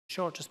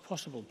short as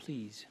possible,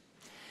 please.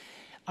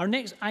 Our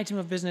next item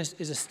of business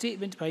is a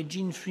statement by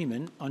Jean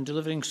Freeman on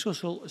delivering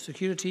social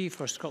security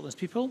for Scotland's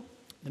people.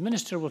 The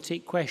Minister will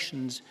take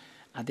questions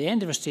at the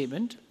end of her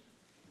statement,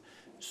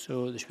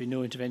 so there should be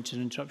no intervention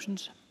or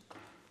interruptions.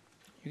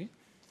 Okay.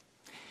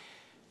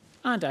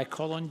 And I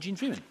call on Jean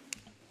Freeman.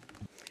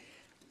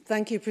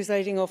 Thank you,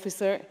 Presiding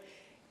Officer.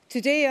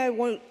 Today I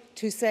want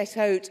to set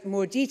out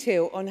more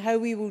detail on how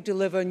we will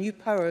deliver new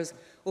powers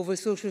over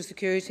social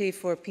security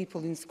for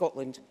people in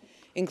Scotland,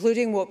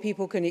 including what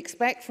people can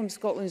expect from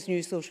Scotland's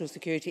new Social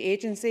Security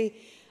Agency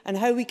and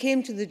how we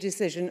came to the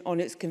decision on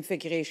its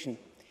configuration.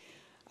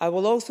 I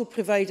will also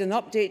provide an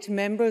update to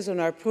members on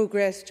our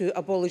progress to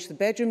abolish the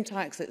bedroom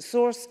tax at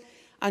source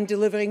and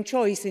delivering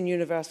choice in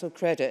universal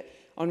credit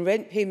on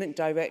rent payment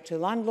direct to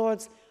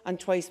landlords and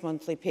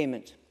twice-monthly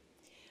payment.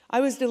 I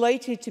was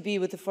delighted to be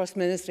with the First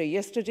Minister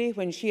yesterday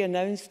when she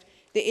announced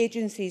the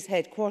agency's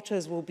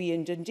headquarters will be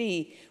in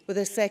Dundee with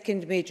a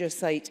second major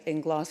site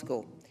in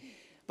Glasgow.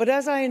 But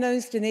as I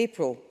announced in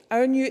April,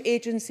 our new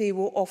agency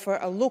will offer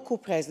a local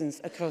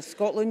presence across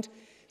Scotland,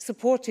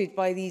 supported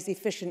by these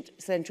efficient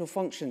central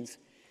functions.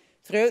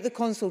 Throughout the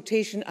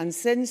consultation and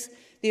since,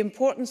 the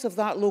importance of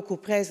that local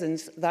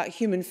presence, that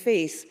human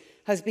face,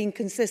 has been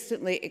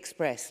consistently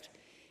expressed.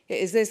 It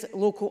is this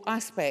local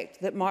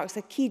aspect that marks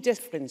a key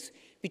difference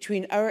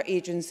between our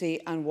agency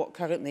and what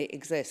currently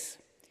exists.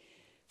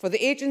 For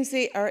the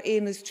agency, our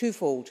aim is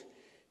twofold: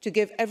 to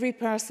give every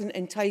person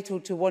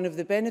entitled to one of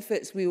the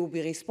benefits we will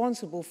be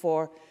responsible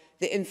for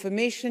the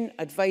information,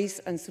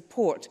 advice and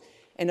support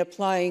in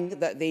applying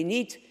that they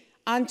need,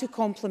 and to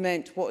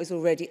complement what is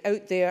already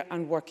out there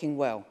and working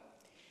well.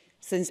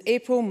 Since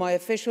April, my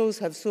officials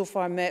have so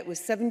far met with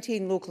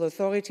 17 local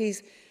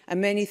authorities and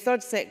many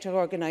third sector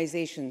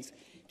organisations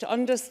to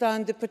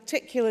understand the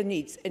particular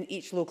needs in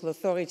each local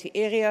authority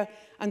area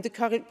and the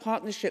current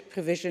partnership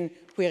provision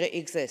where it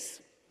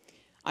exists.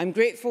 I'm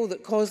grateful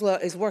that COSLA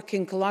is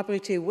working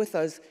collaboratively with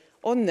us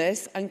on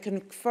this and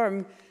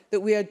confirm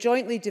that we are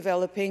jointly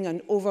developing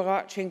an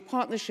overarching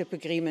partnership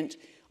agreement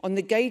on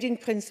the guiding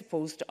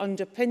principles to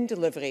underpin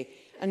delivery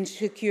and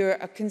secure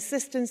a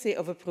consistency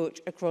of approach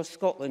across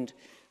Scotland,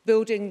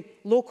 building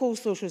local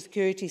social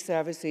security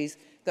services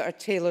that are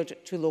tailored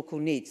to local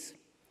needs.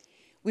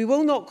 We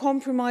will not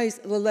compromise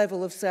the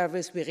level of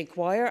service we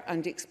require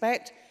and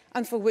expect,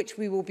 and for which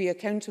we will be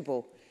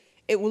accountable.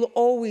 It will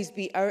always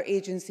be our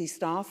agency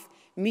staff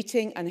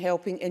meeting and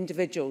helping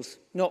individuals,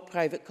 not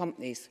private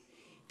companies.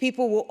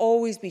 People will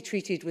always be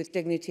treated with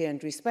dignity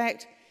and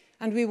respect,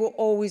 and we will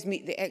always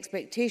meet the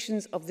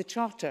expectations of the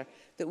Charter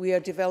that we are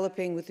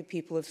developing with the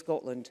people of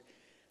Scotland.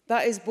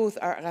 That is both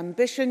our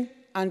ambition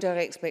and our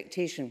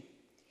expectation.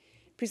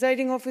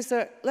 Presiding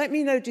Officer, let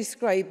me now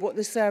describe what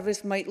the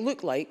service might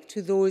look like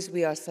to those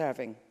we are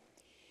serving.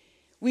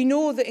 We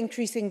know that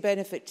increasing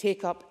benefit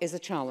take-up is a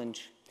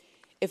challenge.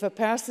 If a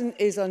person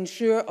is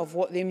unsure of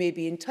what they may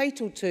be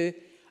entitled to,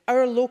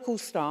 our local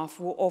staff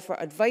will offer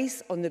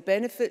advice on the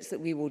benefits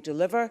that we will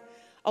deliver,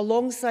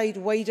 alongside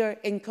wider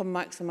income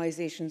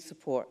maximisation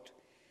support.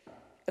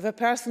 If a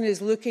person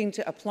is looking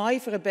to apply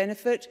for a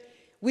benefit,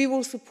 we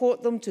will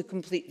support them to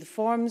complete the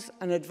forms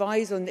and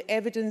advise on the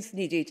evidence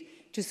needed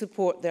to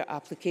support their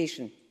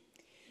application.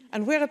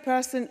 And where a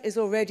person is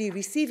already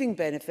receiving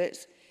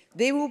benefits,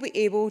 they will be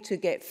able to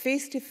get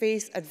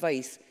face-to-face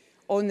advice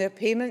on their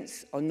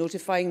payments, on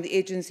notifying the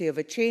agency of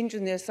a change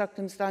in their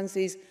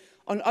circumstances,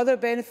 on other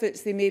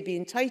benefits they may be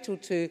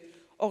entitled to,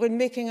 or in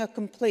making a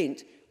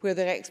complaint where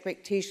their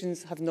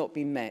expectations have not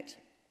been met.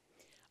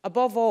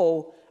 Above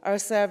all, our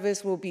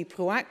service will be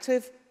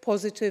proactive,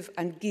 positive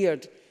and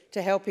geared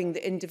to helping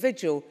the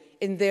individual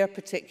in their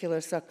particular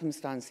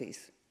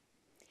circumstances.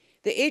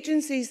 The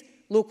agency's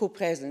local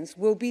presence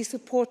will be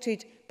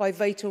supported by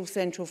vital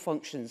central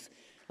functions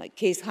like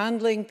case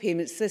handling,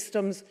 payment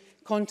systems,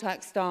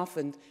 contact staff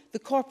and the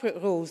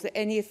corporate roles that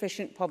any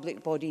efficient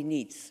public body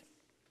needs.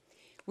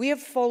 We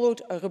have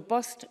followed a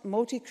robust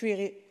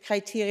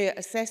multi-criteria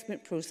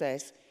assessment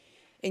process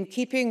in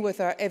keeping with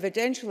our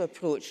evidential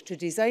approach to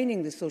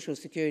designing the social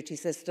security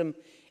system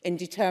in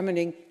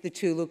determining the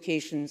two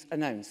locations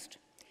announced.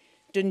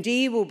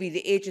 Dundee will be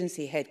the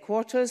agency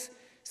headquarters,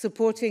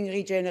 supporting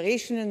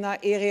regeneration in that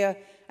area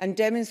and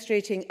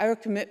demonstrating our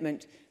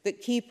commitment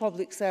that key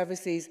public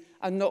services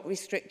are not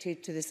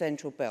restricted to the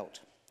Central Belt.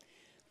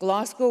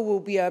 Glasgow will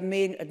be our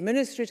main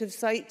administrative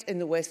site in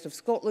the west of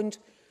Scotland,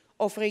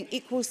 offering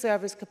equal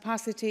service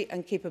capacity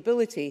and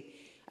capability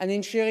and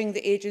ensuring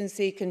the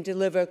agency can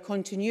deliver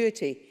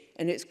continuity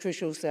in its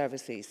crucial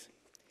services.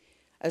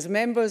 As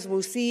members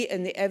will see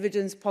in the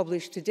evidence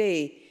published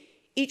today,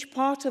 each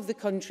part of the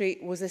country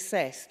was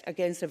assessed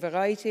against a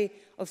variety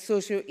of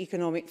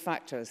socio-economic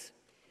factors.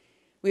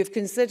 We have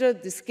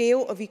considered the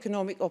scale of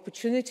economic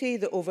opportunity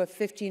that over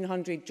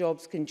 1,500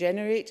 jobs can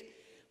generate,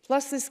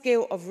 plus the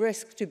scale of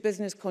risk to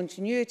business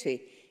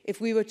continuity if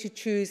we were to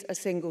choose a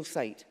single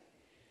site.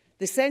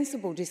 The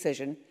sensible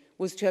decision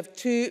was to have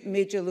two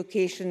major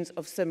locations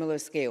of similar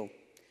scale.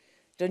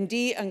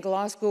 Dundee and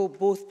Glasgow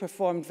both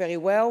performed very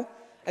well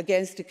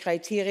against the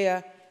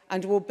criteria,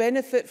 and will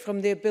benefit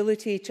from the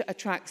ability to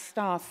attract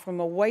staff from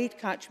a wide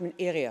catchment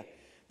area,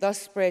 thus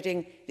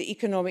spreading the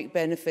economic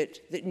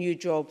benefit that new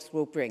jobs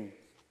will bring.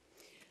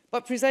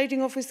 But,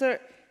 Presiding Officer,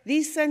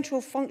 these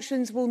central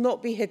functions will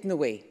not be hidden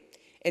away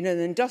in an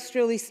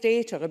industrial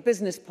estate or a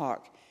business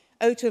park,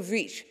 out of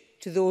reach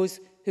to those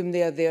whom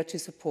they are there to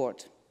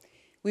support.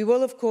 We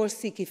will, of course,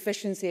 seek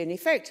efficiency and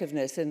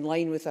effectiveness in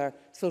line with our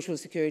social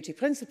security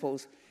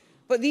principles,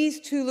 but these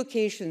two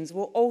locations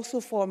will also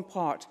form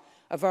part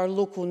of our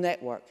local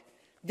network.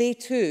 They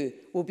too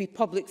will be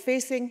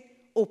public-facing,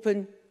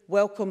 open,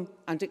 welcome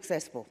and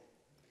accessible.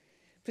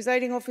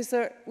 Presiding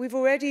Officer, we've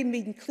already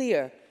been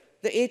clear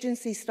that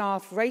agency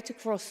staff right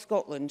across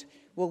Scotland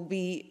will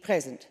be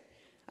present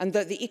and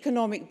that the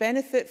economic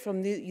benefit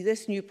from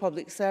this new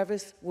public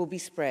service will be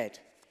spread.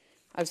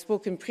 I've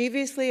spoken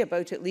previously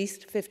about at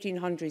least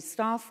 1,500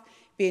 staff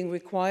being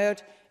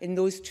required in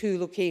those two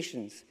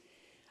locations.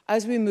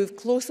 As we move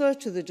closer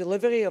to the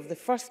delivery of the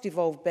first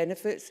devolved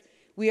benefits,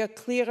 we are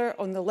clearer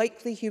on the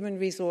likely human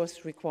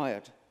resource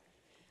required.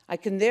 I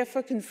can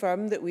therefore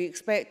confirm that we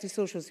expect the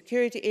Social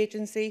Security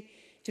Agency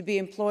to be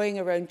employing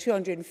around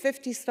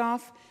 250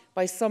 staff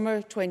by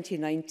summer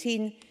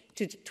 2018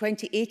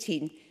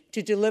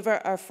 to deliver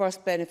our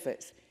first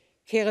benefits: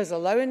 Carers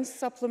Allowance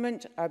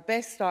Supplement, our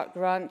Best Start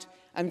Grant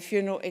and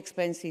Funeral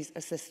Expenses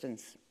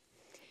Assistance.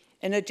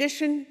 In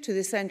addition to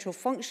the central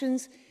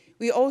functions,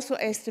 we also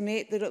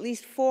estimate that at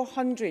least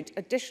 400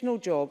 additional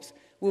jobs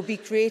will be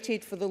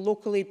created for the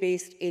locally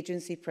based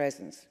agency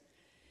presence.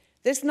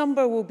 This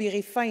number will be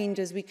refined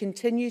as we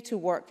continue to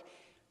work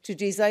to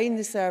design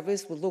the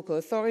service with local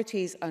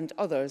authorities and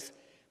others,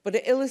 but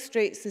it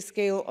illustrates the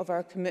scale of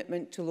our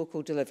commitment to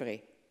local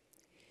delivery.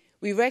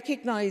 We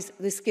recognise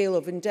the scale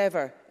of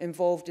endeavour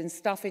involved in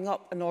staffing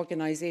up an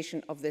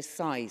organisation of this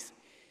size,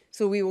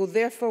 so we will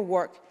therefore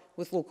work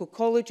with local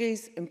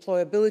colleges,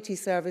 employability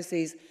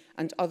services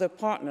and other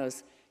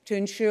partners to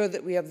ensure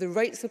that we have the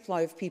right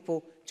supply of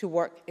people to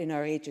work in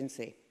our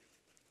agency.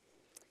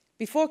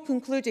 Before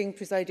concluding,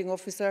 Presiding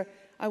Officer,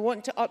 I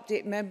want to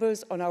update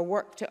members on our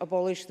work to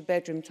abolish the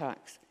bedroom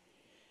tax.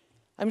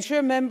 I'm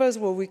sure members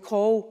will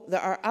recall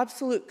that our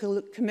absolute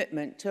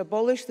commitment to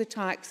abolish the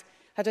tax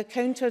had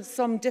encountered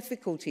some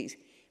difficulties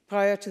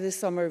prior to the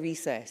summer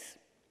recess.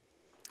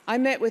 I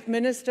met with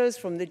ministers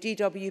from the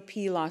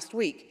DWP last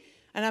week,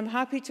 and I'm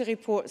happy to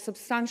report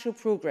substantial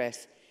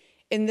progress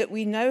in that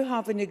we now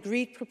have an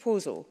agreed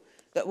proposal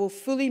that will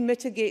fully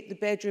mitigate the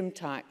bedroom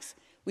tax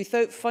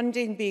without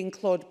funding being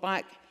clawed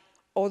back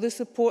or the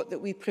support that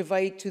we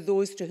provide to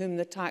those to whom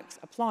the tax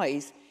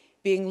applies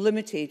being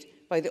limited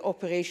by the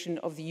operation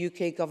of the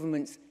UK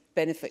Government's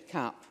benefit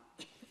cap.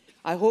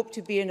 I hope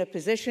to be in a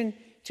position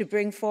to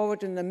bring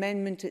forward an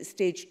amendment at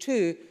stage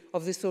 2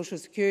 of the Social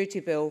Security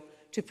Bill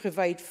to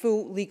provide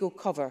full legal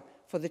cover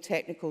for the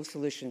technical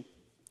solution.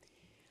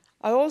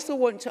 I also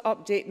want to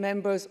update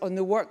members on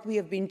the work we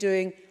have been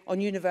doing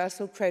on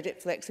universal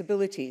credit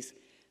flexibilities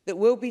that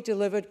will be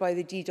delivered by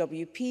the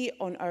DWP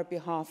on our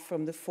behalf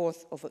from the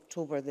 4th of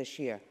October this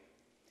year.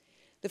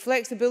 The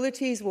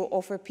flexibilities will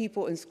offer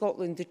people in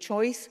Scotland the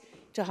choice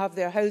to have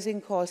their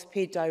housing costs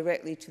paid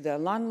directly to their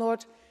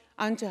landlord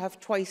and to have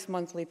twice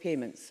monthly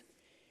payments.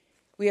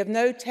 We have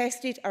now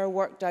tested our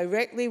work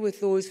directly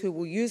with those who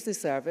will use the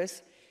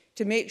service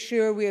to make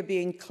sure we are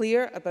being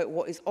clear about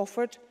what is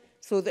offered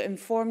so that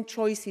informed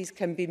choices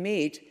can be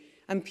made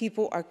and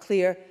people are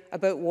clear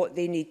about what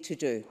they need to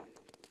do.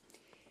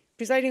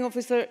 Presiding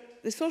Officer,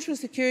 the Social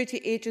Security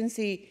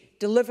Agency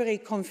delivery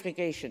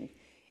configuration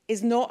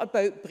is not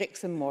about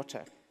bricks and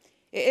mortar.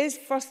 It is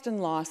first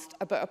and last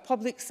about a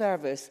public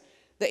service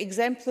that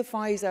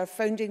exemplifies our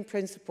founding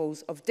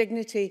principles of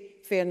dignity,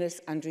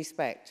 fairness and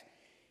respect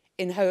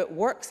in how it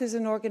works as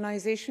an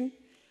organisation,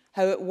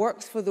 how it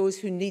works for those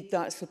who need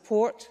that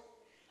support,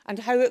 and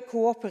how it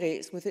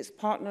cooperates with its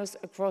partners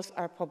across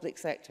our public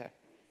sector.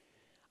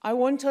 I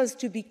want us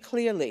to be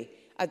clearly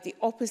at the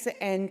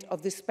opposite end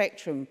of the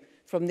spectrum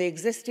from the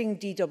existing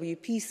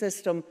DWP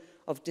system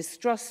of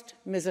distrust,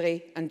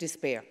 misery and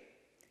despair.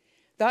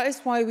 That is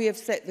why we have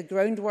set the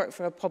groundwork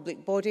for a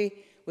public body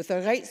with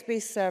a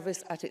rights-based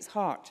service at its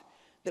heart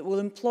that will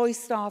employ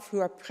staff who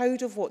are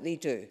proud of what they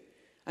do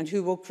and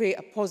who will create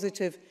a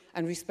positive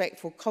and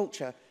respectful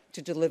culture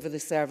to deliver the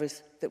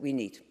service that we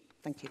need.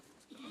 Thank you.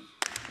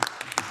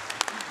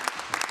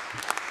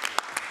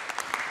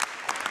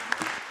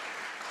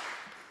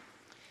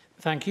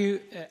 Thank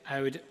you.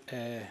 I would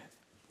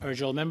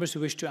urge all members who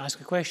wish to ask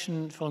a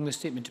question following this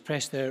statement to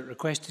press their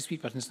request to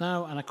speak buttons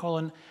now, and I call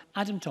on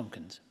Adam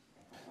Tompkins.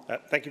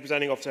 Thank you,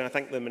 Presiding Officer, and I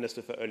thank the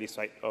Minister for early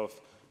sight of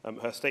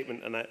her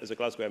statement, and as a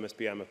Glasgow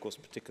MSP, I'm of course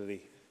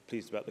particularly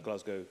pleased about the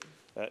Glasgow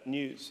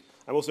news.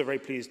 I'm also very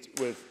pleased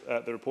with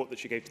the report that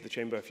she gave to the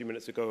Chamber a few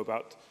minutes ago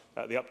about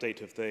the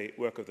update of the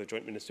work of the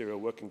Joint Ministerial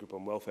Working Group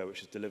on Welfare, which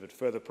has delivered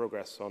further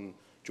progress on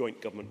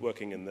joint government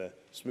working in the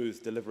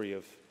smooth delivery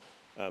of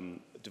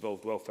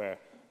devolved welfare.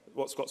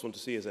 What Scots want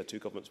to see is their two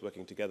governments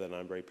working together, and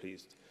I'm very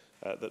pleased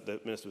that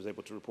the Minister was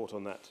able to report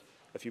on that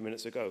a few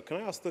minutes ago. Can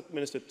I ask the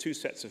Minister two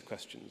sets of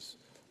questions,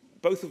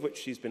 both of which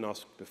she's been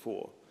asked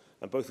before?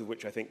 and both of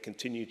which I think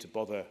continue to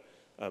bother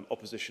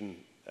opposition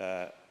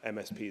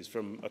MSPs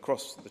from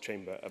across the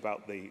chamber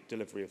about the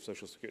delivery of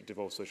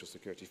devolved social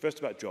security. First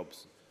about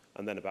jobs,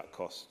 and then about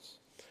costs.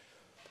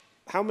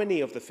 How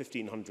many of the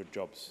 1,500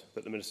 jobs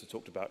that the Minister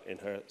talked about in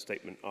her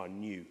statement are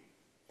new?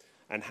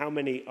 And how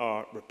many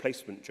are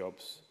replacement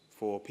jobs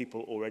for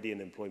people already in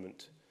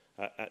employment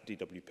at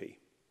DWP?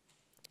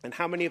 And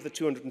how many of the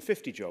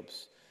 250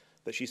 jobs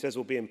that she says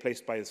will be in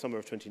place by the summer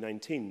of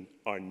 2019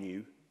 are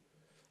new?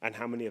 And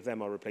how many of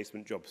them are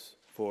replacement jobs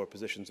for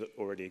positions that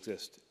already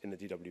exist in the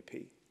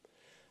DWP?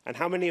 And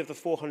how many of the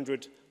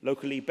 400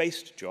 locally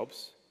based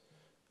jobs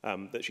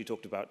that she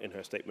talked about in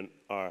her statement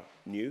are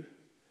new?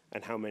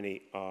 And how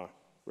many are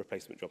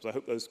replacement jobs? I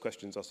hope those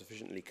questions are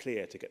sufficiently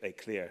clear to get a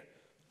clear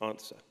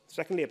answer.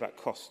 Secondly, about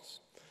costs.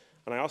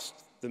 And I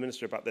asked the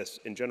Minister about this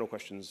in general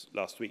questions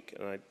last week,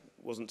 and I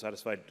wasn't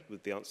satisfied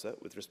with the answer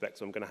with respect,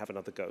 so I'm going to have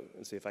another go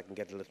and see if I can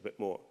get a little bit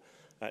more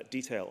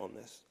detail on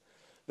this.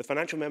 The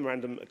financial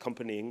memorandum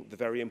accompanying the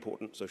very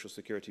important Social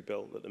Security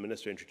Bill that the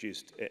Minister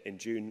introduced in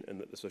June and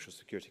that the Social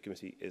Security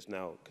Committee is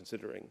now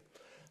considering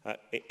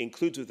it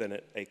includes within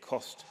it a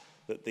cost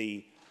that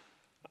the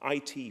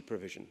IT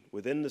provision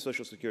within the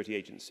Social Security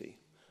Agency,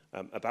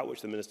 about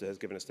which the Minister has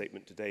given a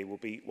statement today, will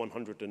be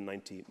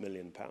 £190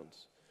 million.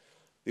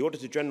 The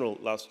Auditor General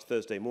last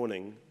Thursday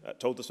morning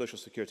told the Social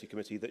Security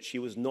Committee that she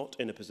was not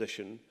in a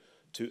position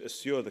to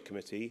assure the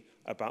committee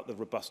about the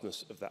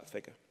robustness of that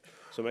figure.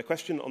 So my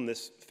question on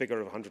this figure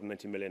of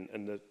 190 million,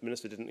 and the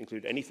Minister didn't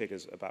include any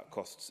figures about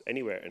costs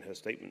anywhere in her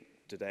statement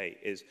today,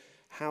 is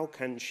how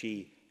can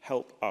she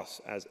help us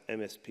as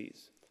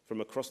MSPs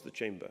from across the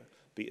chamber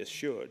be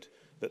assured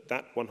that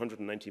that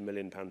 £190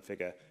 million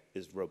figure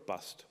is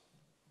robust?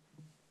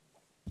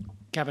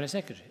 Cabinet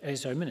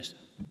Secretary, Minister.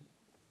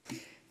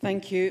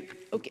 Thank you.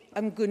 Okay,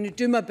 I'm going to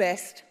do my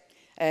best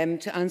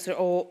to answer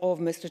all of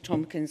Mr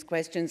Tompkins'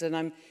 questions, and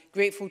I'm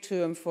grateful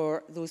to him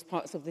for those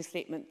parts of the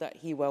statement that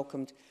he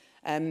welcomed.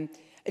 In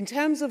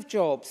terms of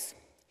jobs,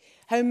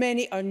 how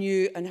many are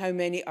new and how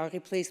many are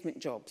replacement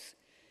jobs?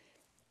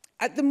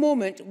 At the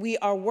moment, we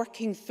are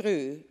working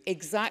through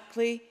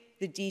exactly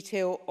the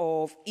detail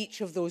of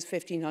each of those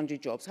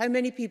 1,500 jobs. How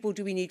many people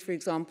do we need, for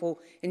example,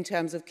 in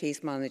terms of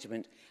case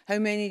management? How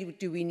many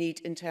do we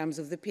need in terms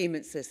of the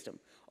payment system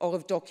or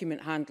of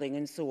document handling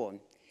and so on?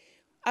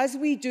 As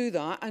we do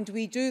that, and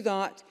we do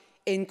that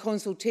in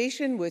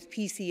consultation with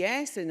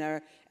PCS in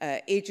our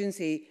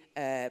agency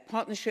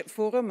partnership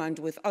forum and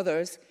with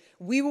others,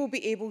 we will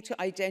be able to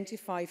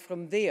identify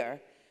from there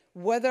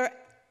whether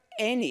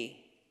any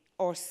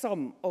or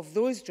some of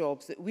those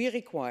jobs that we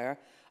require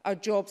are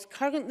jobs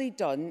currently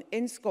done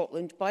in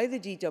Scotland by the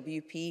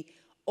DWP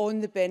on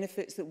the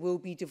benefits that will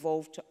be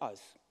devolved to us.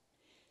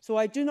 So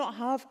I do not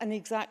have an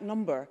exact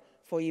number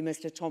for you,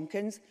 Mr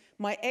Tompkins.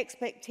 My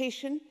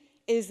expectation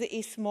is that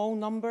a small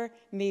number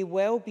may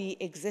well be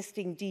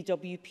existing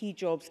DWP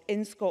jobs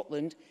in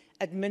Scotland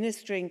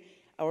administering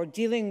or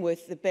dealing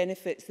with the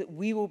benefits that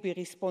we will be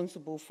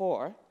responsible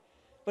for,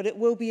 but it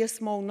will be a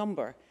small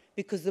number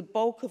because the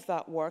bulk of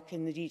that work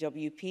in the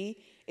DWP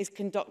is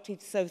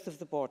conducted south of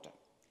the border.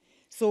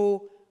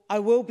 So I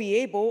will be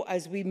able,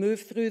 as we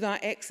move through that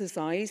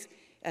exercise,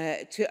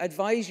 to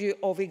advise you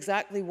of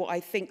exactly what I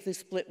think the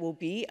split will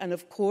be. And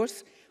of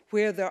course,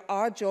 where there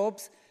are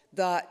jobs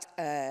that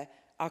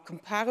are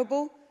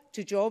comparable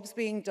to jobs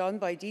being done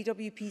by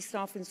DWP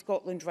staff in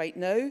Scotland right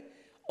now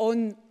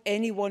on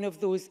any one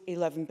of those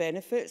 11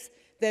 benefits,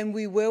 then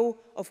we will,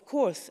 of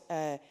course,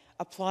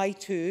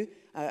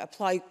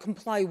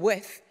 comply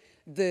with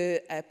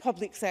the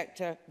public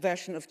sector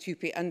version of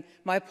TUPE. And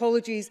my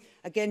apologies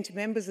again to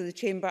members of the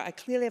chamber. I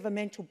clearly have a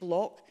mental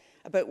block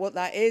about what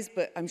that is,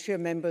 but I'm sure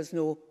members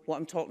know what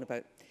I'm talking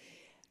about.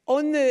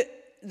 On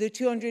the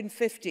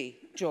 250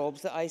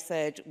 jobs that I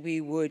said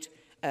we would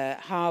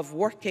have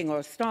working,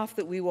 or staff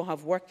that we will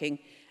have working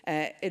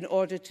in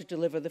order to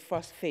deliver the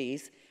first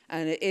phase,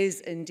 and it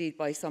is indeed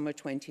by summer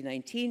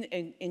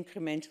 2019,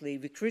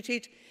 incrementally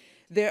recruited.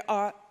 There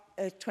are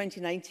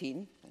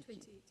 2019.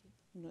 2018.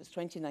 No, it's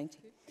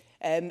 2019.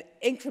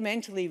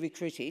 Incrementally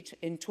recruited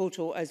in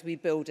total as we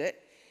build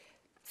it.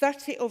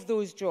 30 of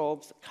those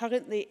jobs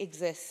currently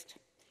exist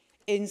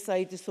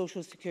inside the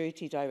Social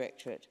Security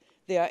Directorate.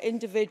 They are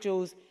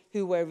individuals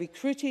who were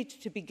recruited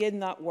to begin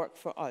that work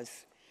for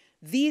us.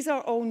 These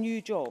are all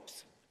new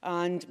jobs,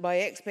 and my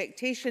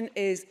expectation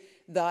is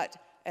that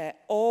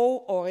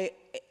all, or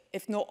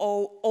if not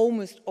all,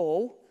 almost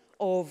all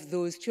of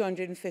those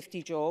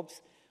 250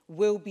 jobs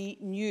will be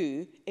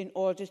new in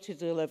order to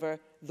deliver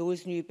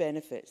those new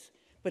benefits.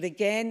 But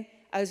again,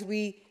 as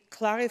we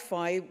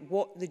clarify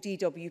what the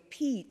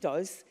DWP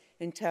does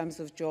in terms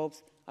of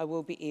jobs, I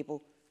will be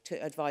able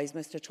to advise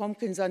Mr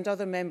Tompkins and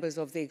other members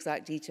of the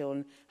exact detail,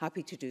 and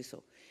happy to do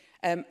so.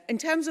 In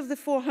terms of the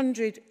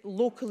 400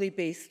 locally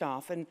based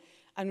staff, and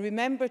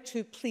remember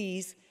to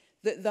please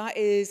that that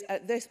is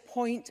at this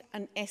point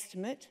an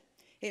estimate.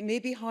 It may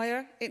be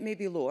higher, it may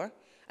be lower.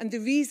 And the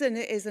reason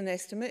it is an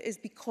estimate is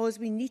because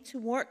we need to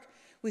work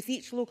with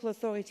each local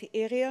authority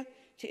area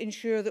to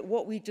ensure that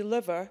what we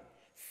deliver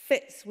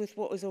fits with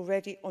what is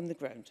already on the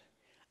ground,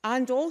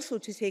 and also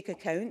to take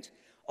account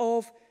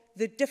of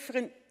the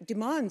different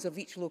demands of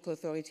each local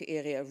authority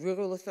area.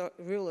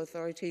 Rural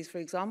authorities, for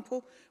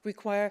example,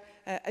 require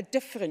a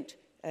different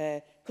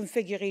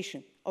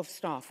configuration of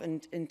staff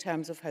in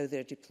terms of how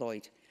they're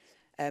deployed.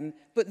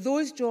 But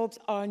those jobs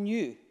are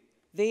new.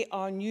 They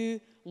are new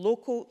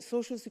local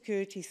social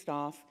security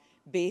staff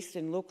based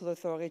in local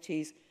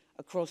authorities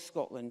across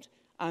Scotland.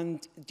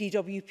 And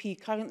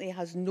DWP currently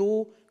has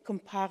no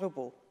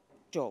comparable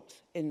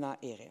jobs in that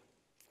area.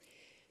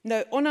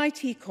 Now, on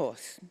IT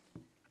costs,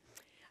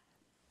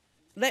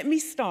 let me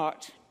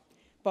start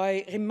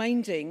by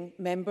reminding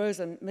members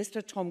and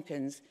Mr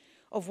Tompkins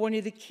of one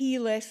of the key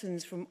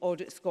lessons from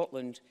Audit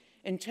Scotland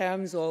in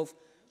terms of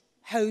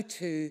how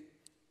to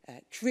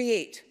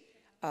create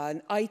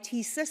an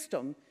IT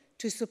system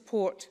to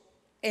support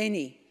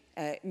any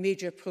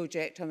major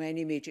project or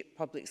any major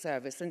public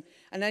service.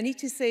 And I need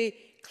to say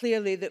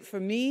clearly that for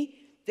me,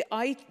 the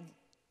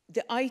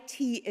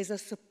IT is a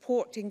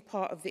supporting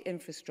part of the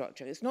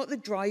infrastructure. It's not the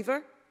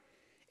driver.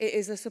 It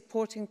is a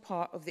supporting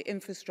part of the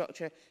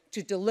infrastructure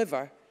to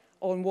deliver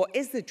on what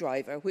is the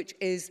driver, which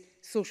is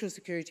social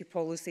security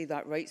policy,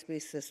 that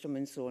rights-based system,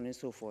 and so on and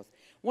so forth.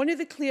 One of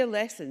the clear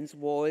lessons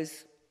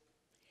was,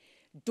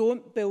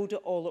 don't build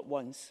it all at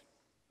once.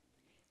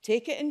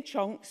 Take it in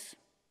chunks,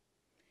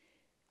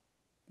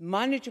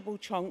 manageable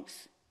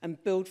chunks,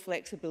 and build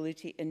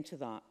flexibility into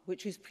that,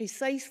 which is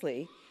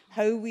precisely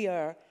how we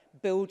are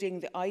building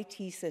the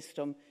IT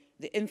system,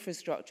 the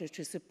infrastructure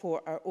to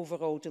support our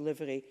overall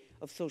delivery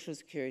of social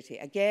security.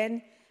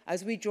 Again,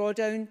 as we draw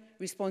down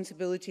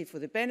responsibility for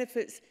the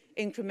benefits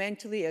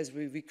incrementally, as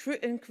we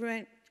recruit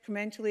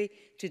incrementally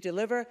to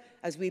deliver,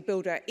 as we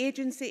build our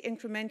agency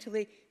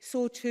incrementally,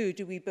 so too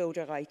do we build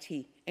our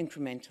IT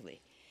incrementally.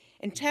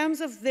 In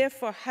terms of,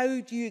 therefore,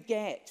 how do you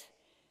get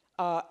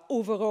an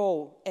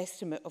overall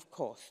estimate of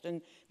cost?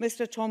 And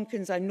Mr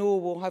Tompkins, I know,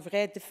 will have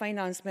read the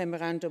finance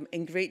memorandum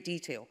in great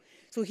detail.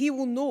 So he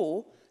will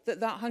know that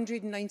that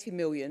 190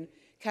 million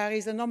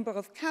carries a number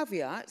of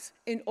caveats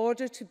in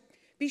order to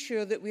be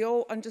sure that we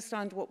all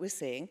understand what we're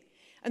saying.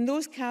 And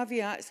those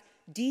caveats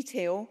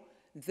detail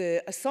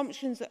the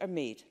assumptions that are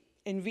made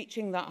in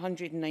reaching that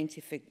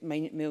 190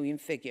 million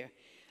figure.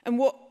 And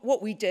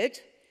what we did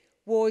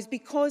was,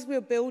 because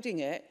we're building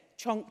it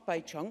chunk by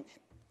chunk,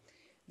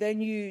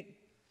 then you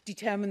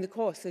determine the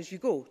costs as you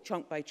go,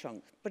 chunk by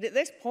chunk. But at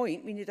this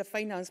point, we need a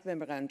finance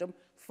memorandum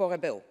for a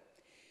bill.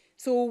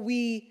 So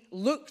we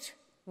looked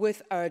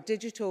with our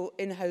digital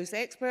in-house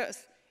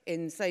experts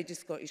inside the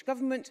Scottish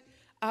Government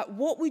at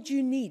what would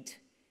you need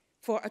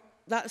for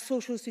that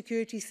social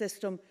security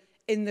system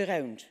in the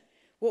round.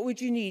 What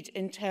would you need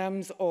in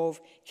terms of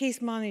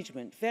case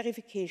management,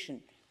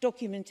 verification,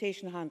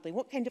 documentation handling?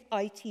 What kind of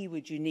IT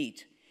would you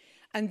need?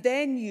 And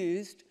then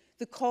used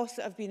the costs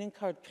that have been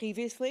incurred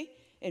previously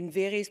in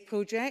various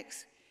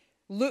projects,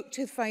 looked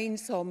to find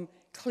some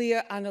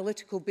clear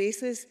analytical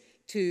basis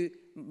to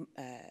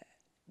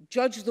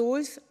judge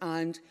those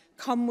and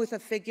come with a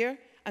figure.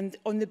 And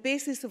on the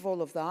basis of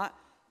all of that,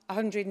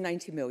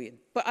 190 million.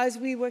 But as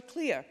we were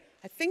clear,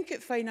 I think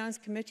at Finance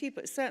Committee,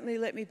 but certainly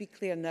let me be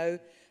clear now,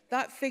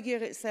 that figure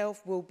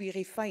itself will be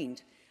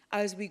refined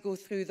as we go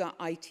through that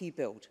IT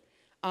build.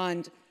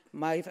 And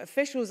my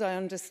officials, I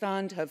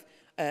understand, have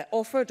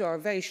offered, or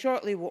very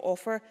shortly will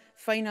offer,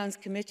 Finance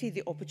Committee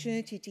the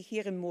opportunity to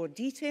hear in more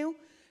detail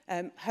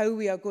how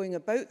we are going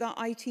about that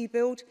IT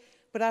build.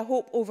 But I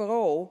hope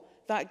overall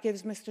that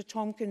gives Mr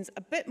Tompkins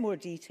a bit more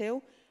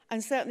detail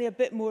and certainly a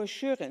bit more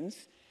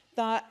assurance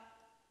that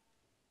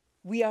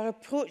we are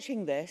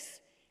approaching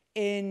this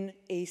in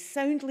a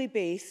soundly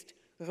based,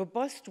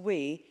 robust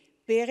way,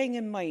 bearing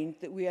in mind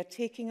that we are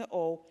taking it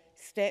all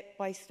step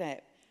by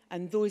step.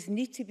 And those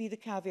need to be the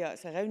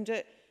caveats around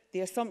it. The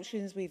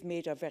assumptions we've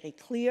made are very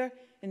clear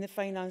in the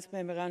finance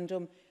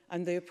memorandum,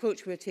 and the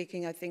approach we're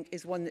taking, I think,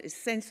 is one that is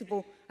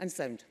sensible and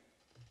sound.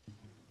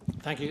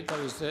 Thank you. That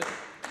was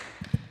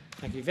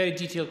thank you. Very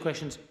detailed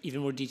questions,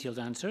 even more detailed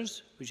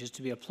answers, which is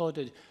to be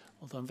applauded,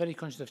 although I'm very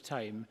conscious of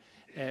time.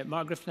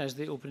 Mark Griffin, as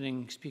the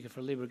opening speaker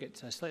for Labour,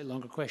 gets a slightly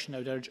longer question. I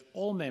would urge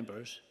all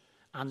members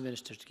and the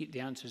Minister to keep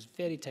the answers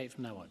very tight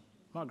from now on.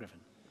 Mark Griffin.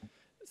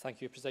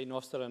 Thank you, Presiding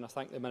Officer, and I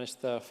thank the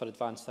Minister for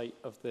advance sight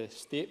of the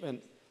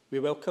statement. We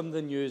welcome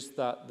the news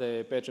that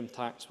the bedroom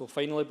tax will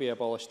finally be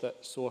abolished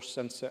at source,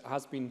 since it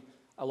has been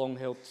a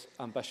long-held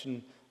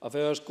ambition of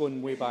ours,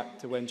 going way back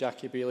to when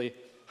Jackie Baillie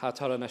had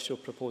her initial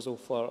proposal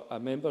for a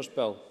Members'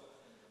 Bill.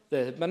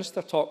 The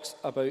Minister talks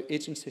about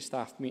agency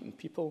staff meeting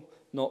people,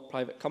 not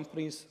private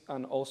companies,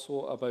 and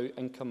also about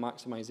income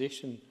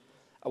maximisation.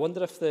 I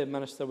wonder if the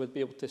Minister would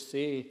be able to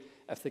say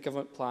if the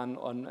Government plan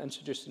on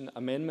introducing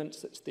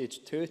amendments at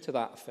stage 2 to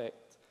that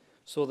effect,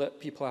 so that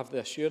people have the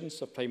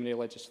assurance of primary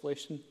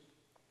legislation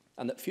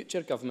and that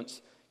future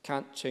governments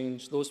can't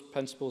change those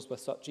principles with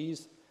such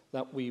ease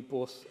that we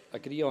both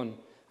agree on.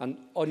 And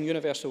on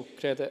universal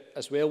credit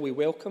as well, we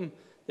welcome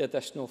the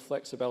additional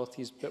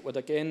flexibilities, but would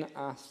again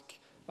ask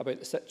about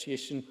the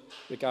situation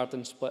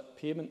regarding split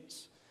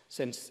payments.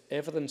 since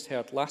evidence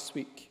heard last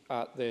week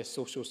at the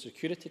Social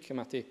Security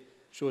Committee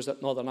shows that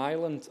Northern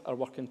Ireland are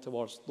working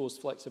towards those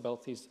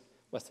flexibilities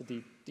with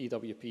the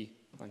DWP.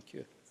 Thank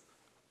you.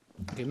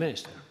 Okay,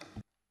 Minister.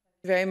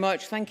 Very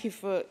much. Thank you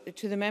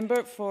to the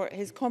member for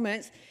his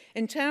comments.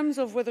 In terms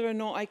of whether or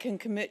not I can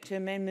commit to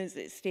amendments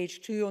at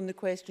stage 2 on the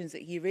questions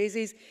that he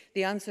raises,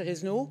 the answer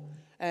is no,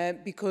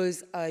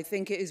 because I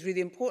think it is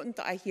really important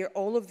that I hear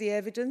all of the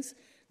evidence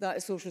that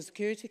the Social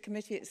Security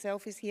Committee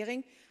itself is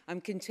hearing.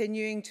 I'm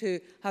continuing to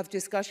have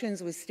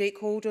discussions with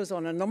stakeholders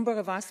on a number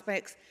of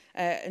aspects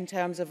in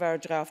terms of our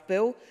draft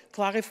bill,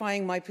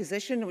 clarifying my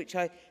position, which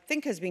I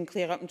think has been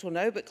clear up until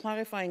now, but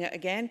clarifying it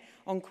again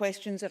on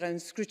questions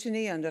around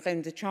scrutiny and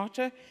around the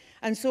Charter.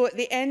 And so at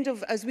the end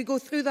of, as we go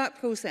through that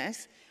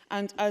process,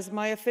 and as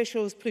my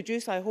officials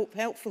produce, I hope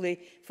helpfully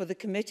for the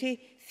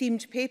committee,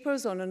 themed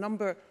papers on a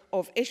number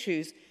of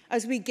issues,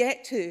 as we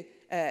get to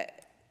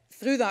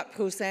through that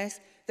process,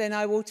 then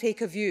I will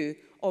take a view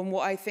on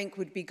what I think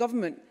would be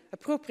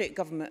appropriate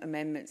government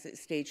amendments at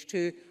stage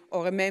 2,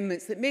 or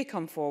amendments that may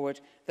come forward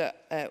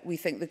that we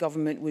think the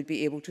government would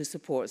be able to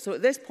support. So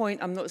at this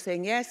point, I'm not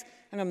saying yes,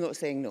 and I'm not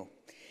saying no.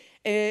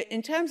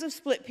 In terms of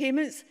split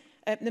payments,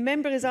 the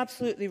member is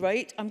absolutely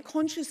right. I'm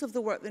conscious of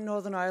the work that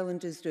Northern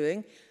Ireland is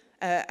doing.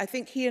 I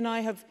think he and I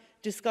have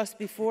discussed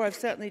before, I've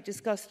certainly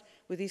discussed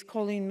with his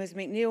colleague Ms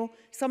McNeill,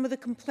 some of the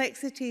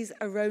complexities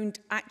around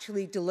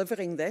actually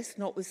delivering this,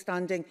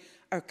 notwithstanding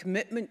our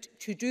commitment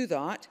to do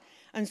that.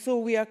 And so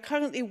we are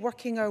currently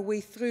working our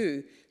way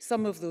through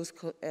some of those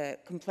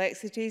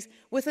complexities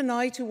with an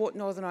eye to what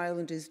Northern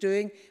Ireland is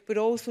doing, but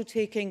also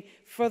taking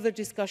further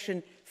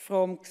discussion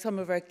from some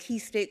of our key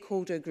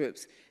stakeholder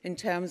groups in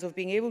terms of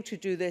being able to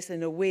do this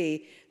in a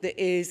way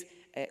that is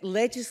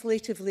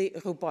legislatively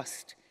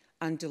robust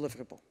and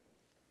deliverable.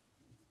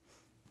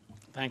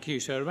 Thank you.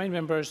 So I remind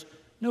members,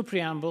 no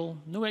preamble,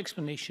 no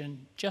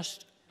explanation,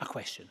 just a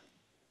question.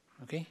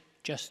 Okay?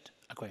 Just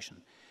a question.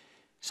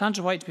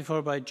 Sandra White, to be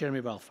followed by Jeremy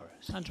Balfour.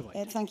 Sandra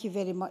White. Thank you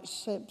very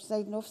much,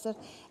 Presiding Officer.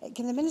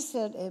 Can the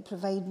Minister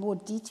provide more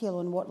detail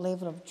on what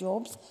level of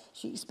jobs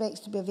she expects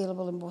to be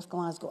available in both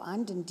Glasgow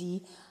and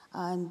Dundee?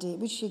 And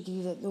would she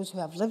agree that those who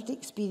have lived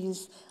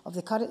experience of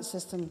the current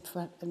system,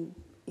 for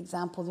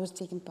example, those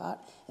taking part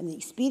in the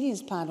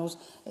experience panels,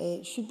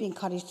 should be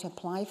encouraged to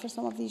apply for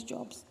some of these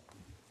jobs?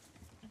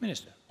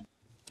 Minister.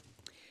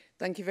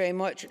 Thank you very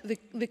much.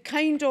 The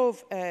kind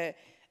of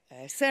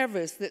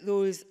service that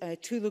those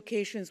 2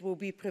 locations will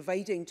be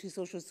providing to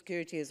Social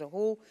Security as a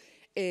whole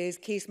is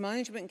case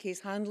management, case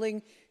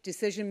handling,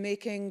 decision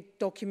making,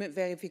 document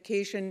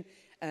verification,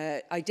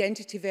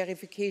 identity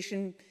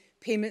verification,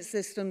 payment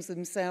systems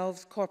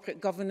themselves,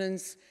 corporate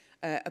governance,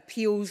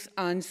 appeals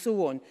and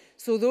so on.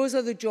 So those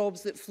are the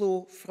jobs that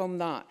flow from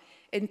that.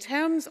 In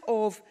terms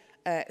of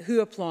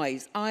who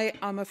applies, I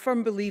am a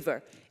firm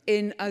believer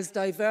in as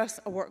diverse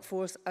a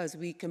workforce as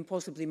we can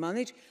possibly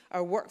manage.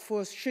 Our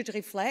workforce should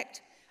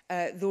reflect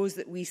those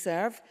that we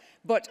serve.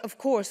 But of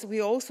course, we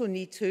also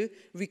need to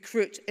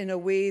recruit in a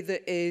way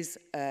that is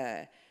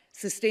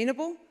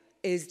sustainable,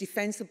 is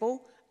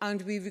defensible,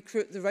 and we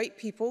recruit the right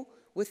people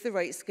with the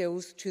right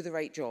skills to the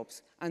right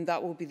jobs. And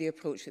that will be the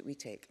approach that we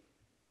take.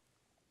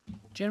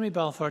 Jeremy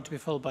Balfour, to be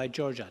followed by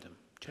George Adam.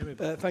 Jeremy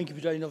Balfour. Thank you,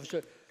 Presiding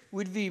Officer.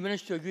 Would the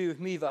Minister agree with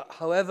me that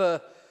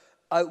however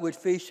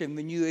outward-facing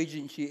the new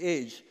agency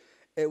is,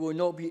 it will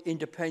not be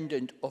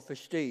independent of the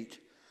state,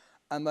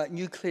 and that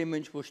new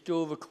claimants will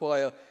still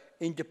require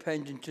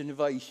independent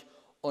advice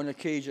on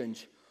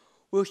occasions?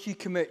 Will she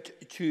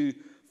commit to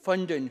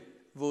funding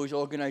those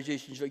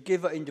organisations that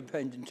give that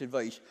independent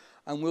advice?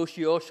 And will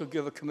she also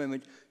give a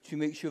commitment to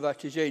make sure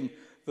that is in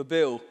the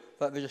bill,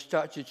 that there is a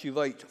statutory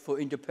right for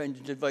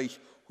independent advice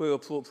where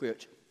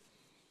appropriate?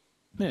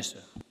 Minister.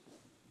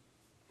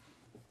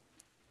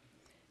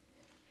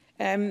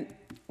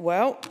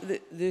 Well,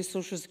 the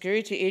Social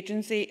Security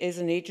Agency is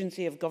an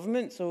agency of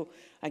government, so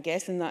I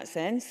guess in that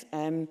sense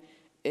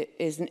it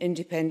isn't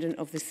independent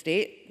of the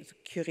state. It's a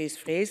curious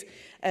phrase.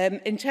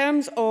 In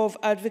terms of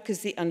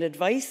advocacy and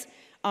advice,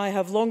 I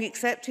have long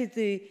accepted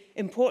the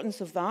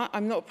importance of that.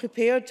 I'm not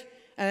prepared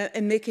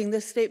in making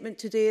this statement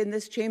today in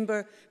this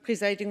chamber,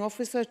 Presiding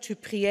Officer, to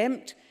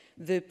preempt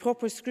the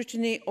proper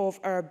scrutiny of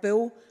our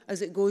bill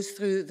as it goes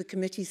through the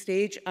committee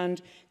stage,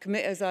 and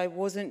commit, as I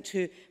wasn't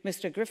to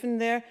Mr Griffin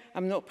there,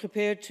 I'm not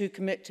prepared to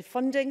commit to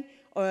funding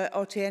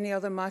or to any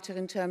other matter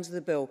in terms of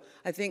the bill.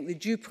 I think the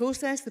due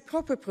process, the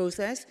proper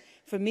process,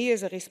 for me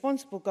as a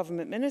responsible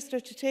government minister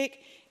to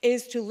take,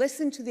 is to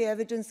listen to the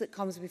evidence that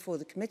comes before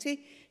the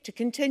committee, to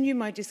continue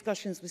my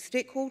discussions with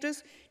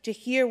stakeholders, to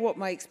hear what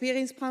my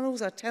experience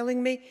panels are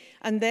telling me,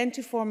 and then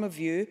to form a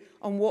view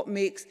on what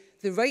makes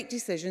the right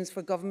decisions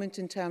for government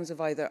in terms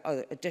of either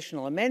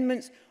additional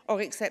amendments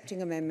or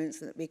accepting amendments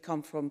that may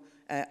come from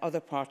other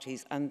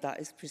parties, and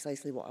that is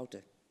precisely what I'll do.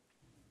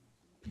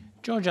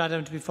 George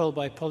Adam, to be followed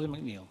by Pauline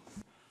McNeill.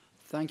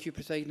 Thank you,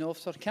 Presiding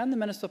Officer. Can the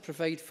Minister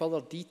provide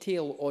further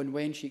detail on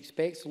when she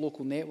expects the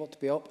local network to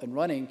be up and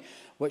running,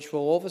 which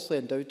will obviously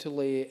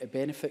undoubtedly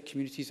benefit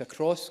communities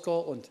across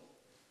Scotland?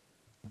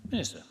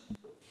 Minister.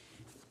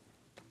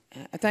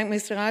 I thank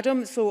Mr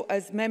Adam. So,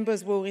 as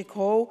members will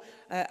recall,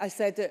 I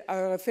said that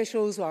our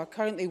officials are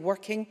currently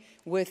working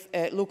with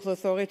local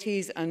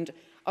authorities and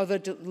other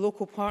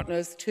local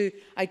partners to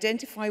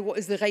identify what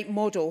is the right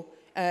model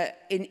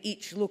in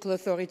each local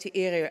authority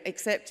area,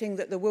 accepting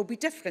that there will be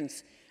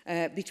difference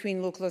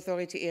between local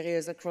authority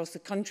areas across the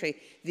country.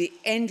 The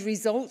end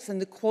results and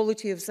the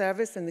quality of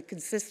service and the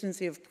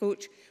consistency of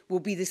approach will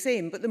be the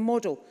same, but the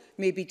model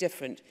may be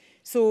different.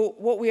 So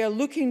what we are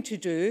looking to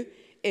do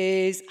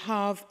is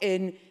have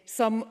in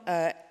some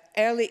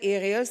early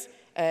areas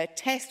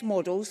test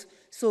models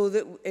so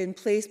that in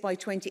place by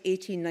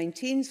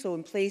 2018-19, so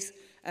in place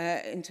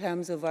in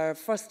terms of our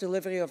first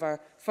delivery of our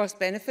first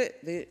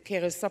benefit, the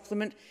carers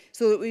supplement,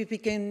 so that we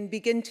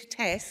begin to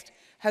test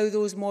how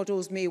those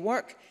models may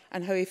work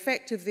and how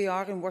effective they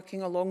are in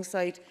working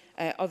alongside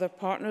other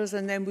partners,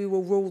 and then we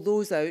will roll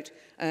those out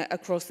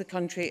across the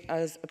country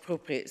as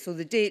appropriate. So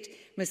the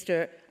date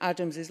Mr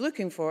Adams is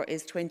looking for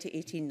is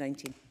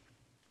 2018-19.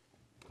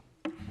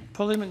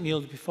 Polly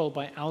McNeill to be followed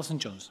by Alison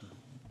Johnson.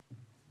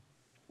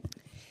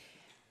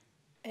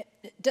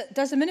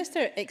 Does the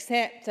Minister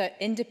accept that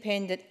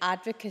independent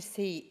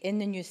advocacy in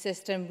the new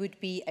system would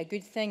be a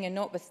good thing? And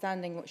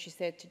notwithstanding what she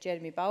said to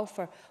Jeremy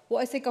Balfour,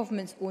 what is the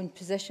Government's own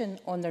position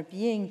on there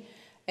being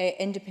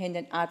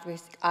independent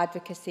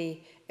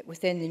advocacy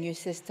within the new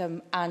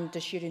system, and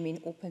does she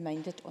remain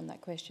open-minded on that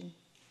question?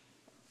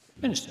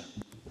 Minister.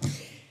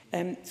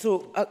 Can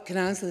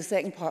I answer the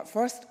second part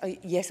first?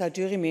 Yes, I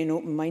do remain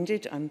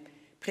open-minded. I'm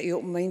pretty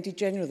open-minded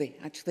generally,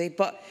 actually.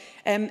 But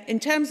in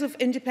terms of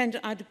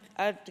independent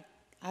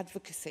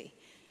advocacy,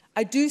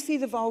 I do see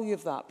the value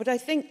of that. But I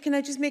think, can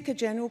I just make a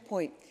general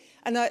point?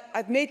 And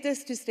I've made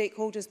this to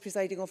stakeholders,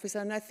 presiding officer,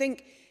 and I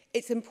think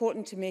it's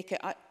important to make it.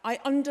 I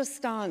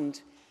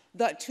understand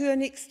that to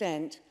an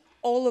extent,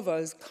 all of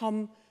us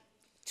come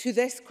to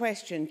this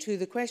question, to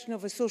the question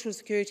of a social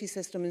security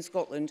system in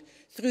Scotland,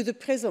 through the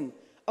prism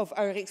of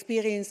our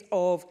experience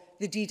of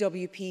the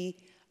DWP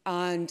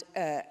and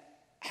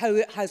how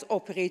it has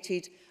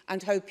operated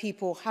and how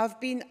people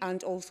have been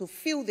and also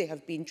feel they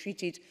have been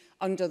treated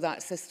under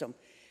that system.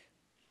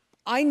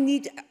 I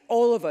need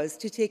all of us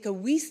to take a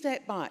wee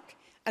step back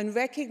and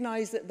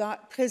recognise that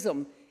that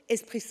prism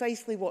is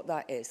precisely what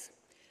that is.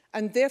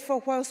 And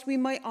therefore, whilst we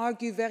might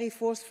argue very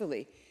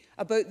forcefully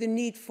about the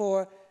need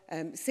for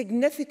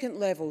significant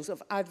levels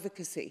of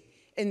advocacy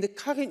in the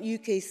current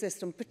UK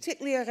system,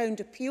 particularly around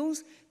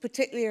appeals,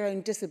 particularly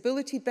around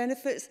disability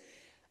benefits,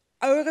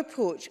 our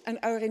approach and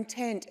our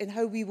intent in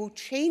how we will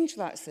change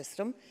that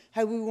system,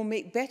 how we will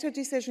make better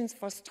decisions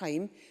first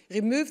time,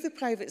 remove the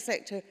private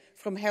sector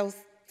from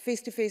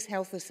face-to-face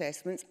health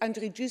assessments and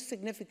reduce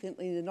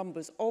significantly the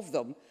numbers of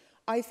them,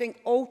 I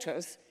think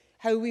alters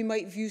how we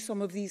might view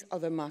some of these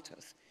other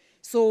matters.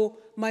 So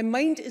my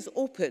mind is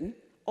open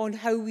on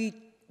how we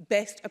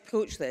best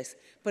approach this,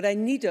 but I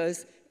need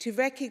us to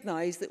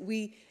recognise that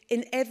we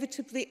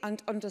inevitably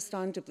and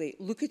understandably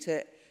look at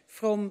it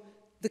from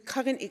the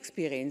current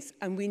experience,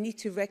 and we need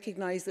to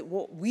recognise that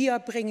what we are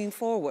bringing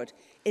forward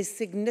is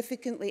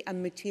significantly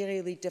and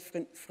materially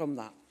different from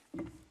that.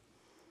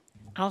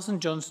 Alison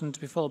Johnson to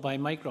be followed by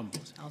Mike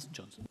Rumbles. Alison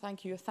Johnson.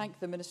 Thank you. I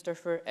thank the Minister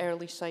for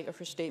early sight of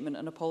her statement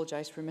and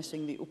apologise for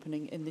missing the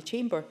opening in the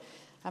chamber.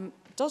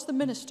 Does the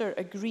Minister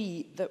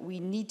agree that we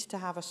need to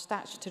have a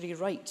statutory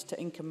right to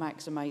income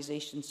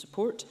maximisation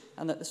support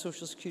and that the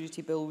Social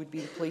Security Bill would be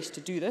the place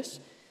to do this?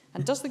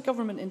 And does the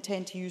Government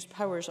intend to use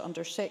powers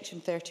under Section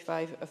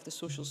 35 of the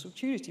Social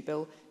Security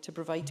Bill to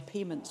provide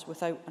payments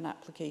without an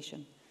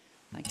application?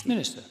 Thank you.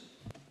 Minister.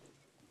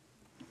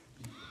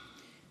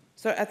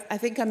 So I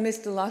think I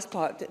missed the last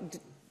part.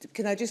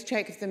 Can I just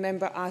check if the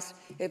member asked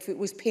if it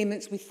was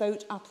payments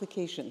without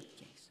application?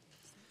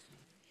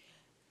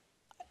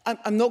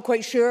 I'm not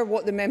quite sure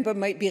what the member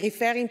might be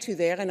referring to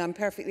there, and I'm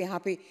perfectly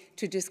happy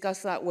to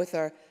discuss that with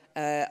her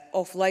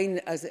offline,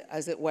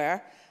 as it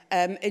were.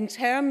 In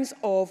terms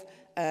of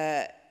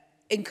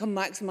income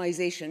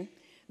maximisation,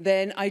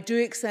 then I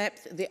do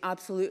accept the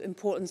absolute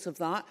importance of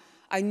that.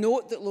 I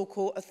note that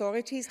local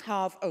authorities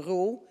have a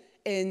role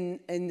in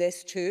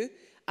this too,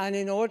 and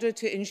in order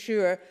to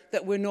ensure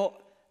that we're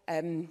not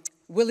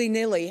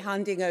willy-nilly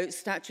handing out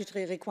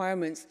statutory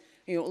requirements,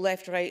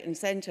 left, right and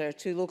centre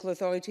to local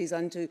authorities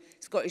and to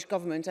Scottish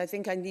Government, I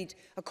think I need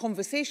a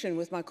conversation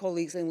with my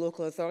colleagues in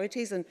local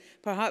authorities and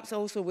perhaps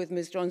also with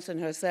Ms Johnson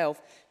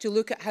herself to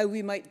look at how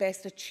we might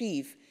best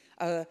achieve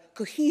a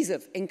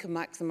cohesive income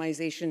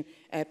maximisation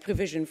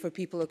provision for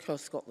people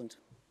across Scotland.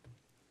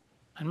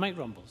 And Mike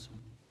Rumbles.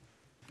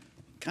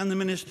 Can the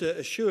Minister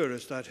assure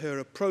us that her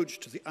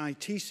approach to the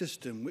IT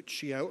system, which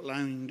she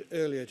outlined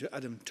earlier to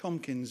Adam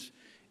Tompkins,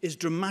 is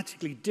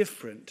dramatically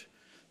different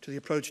to the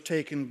approach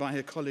taken by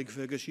her colleague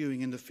Fergus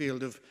Ewing in the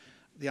field of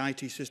the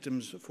IT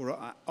systems for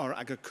our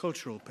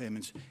agricultural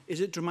payments?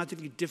 Is it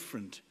dramatically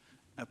different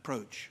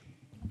approach?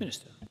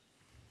 Minister.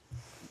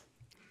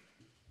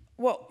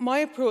 Well, my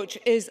approach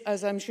is,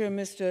 as I'm sure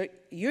Mr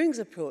Ewing's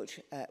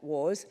approach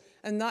was,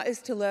 and that is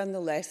to learn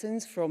the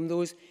lessons from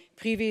those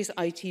previous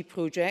IT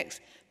projects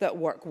that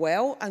work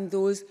well and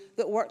those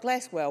that work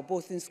less well,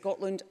 both in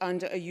Scotland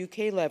and at a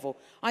UK level.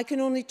 I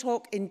can only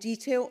talk in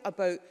detail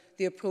about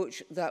the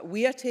approach that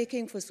we are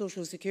taking for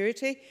social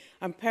security.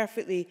 I'm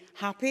perfectly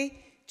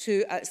happy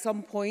to, at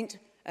some point,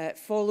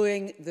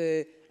 following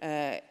the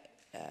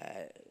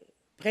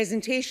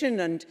presentation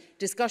and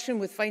discussion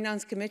with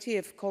Finance Committee,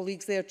 if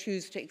colleagues there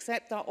choose to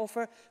accept that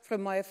offer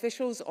from my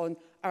officials on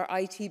our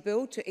IT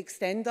bill, to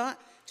extend that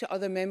to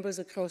other members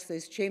across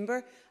this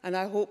chamber. And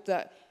I hope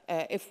that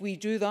if we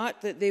do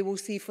that, that they will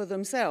see for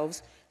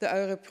themselves that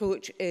our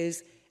approach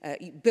is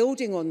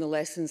building on the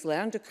lessons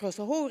learned across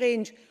a whole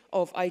range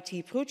of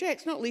IT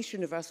projects, not least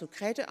universal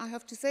credit, I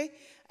have to say,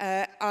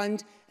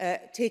 and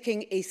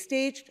taking a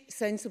staged,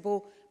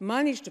 sensible,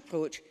 managed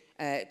approach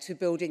to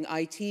building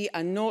IT,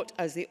 and not,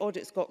 as the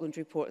Audit Scotland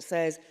report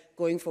says,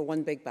 going for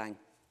one big bang.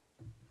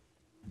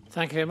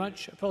 Thank you very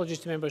much. Apologies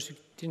to members who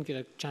didn't get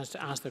a chance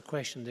to ask their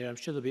question there. I'm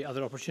sure there'll be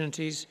other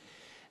opportunities.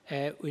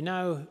 We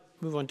now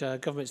move on to a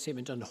government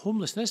statement on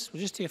homelessness.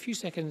 We'll just take a few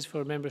seconds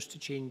for members to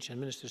change and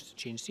ministers to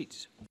change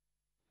seats.